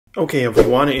Okay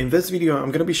everyone, in this video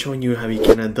I'm going to be showing you how you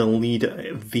can delete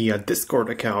the Discord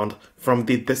account from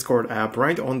the Discord app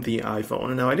right on the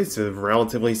iPhone. Now it is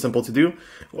relatively simple to do.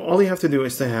 All you have to do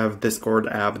is to have Discord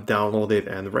app downloaded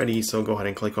and ready, so go ahead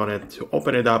and click on it to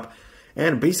open it up.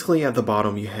 And basically at the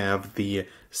bottom you have the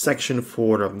section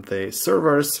for the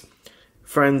servers,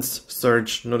 friends,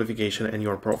 search, notification, and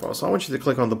your profile. So I want you to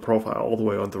click on the profile all the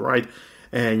way on the right.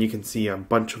 And you can see a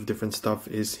bunch of different stuff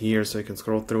is here, so you can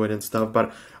scroll through it and stuff.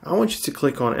 But I want you to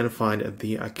click on and find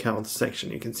the account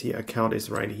section. You can see account is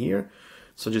right here.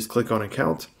 So just click on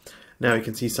account. Now you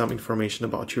can see some information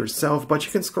about yourself, but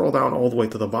you can scroll down all the way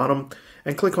to the bottom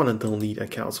and click on a delete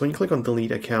account. So when you click on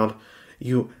delete account,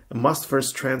 you must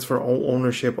first transfer all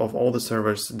ownership of all the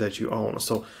servers that you own.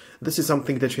 So this is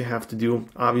something that you have to do.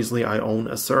 Obviously, I own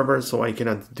a server, so I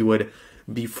cannot do it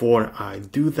before I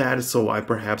do that, so I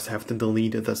perhaps have to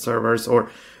delete the servers or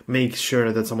make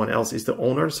sure that someone else is the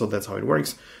owner. So that's how it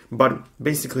works. But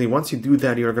basically, once you do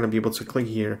that, you're going to be able to click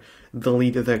here,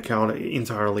 delete the account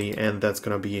entirely, and that's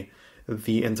going to be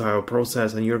the entire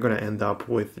process, and you're going to end up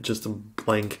with just a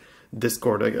blank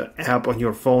Discord app on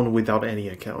your phone without any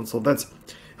account. So that's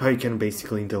how you can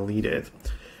basically delete it.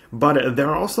 But there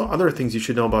are also other things you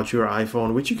should know about your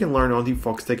iPhone, which you can learn on the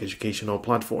Foxtecc educational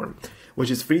platform,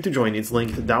 which is free to join. It's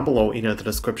linked down below in the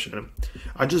description.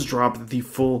 I just dropped the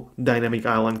full Dynamic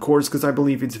Island course because I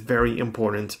believe it's very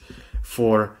important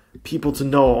for people to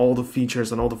know all the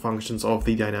features and all the functions of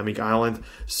the Dynamic Island.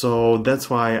 So that's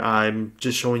why I'm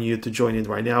just showing you to join it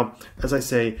right now. As I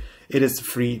say, it is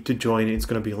free to join. It's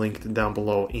going to be linked down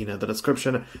below in the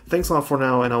description. Thanks a lot for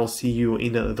now, and I will see you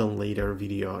in the later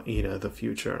video in the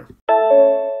future.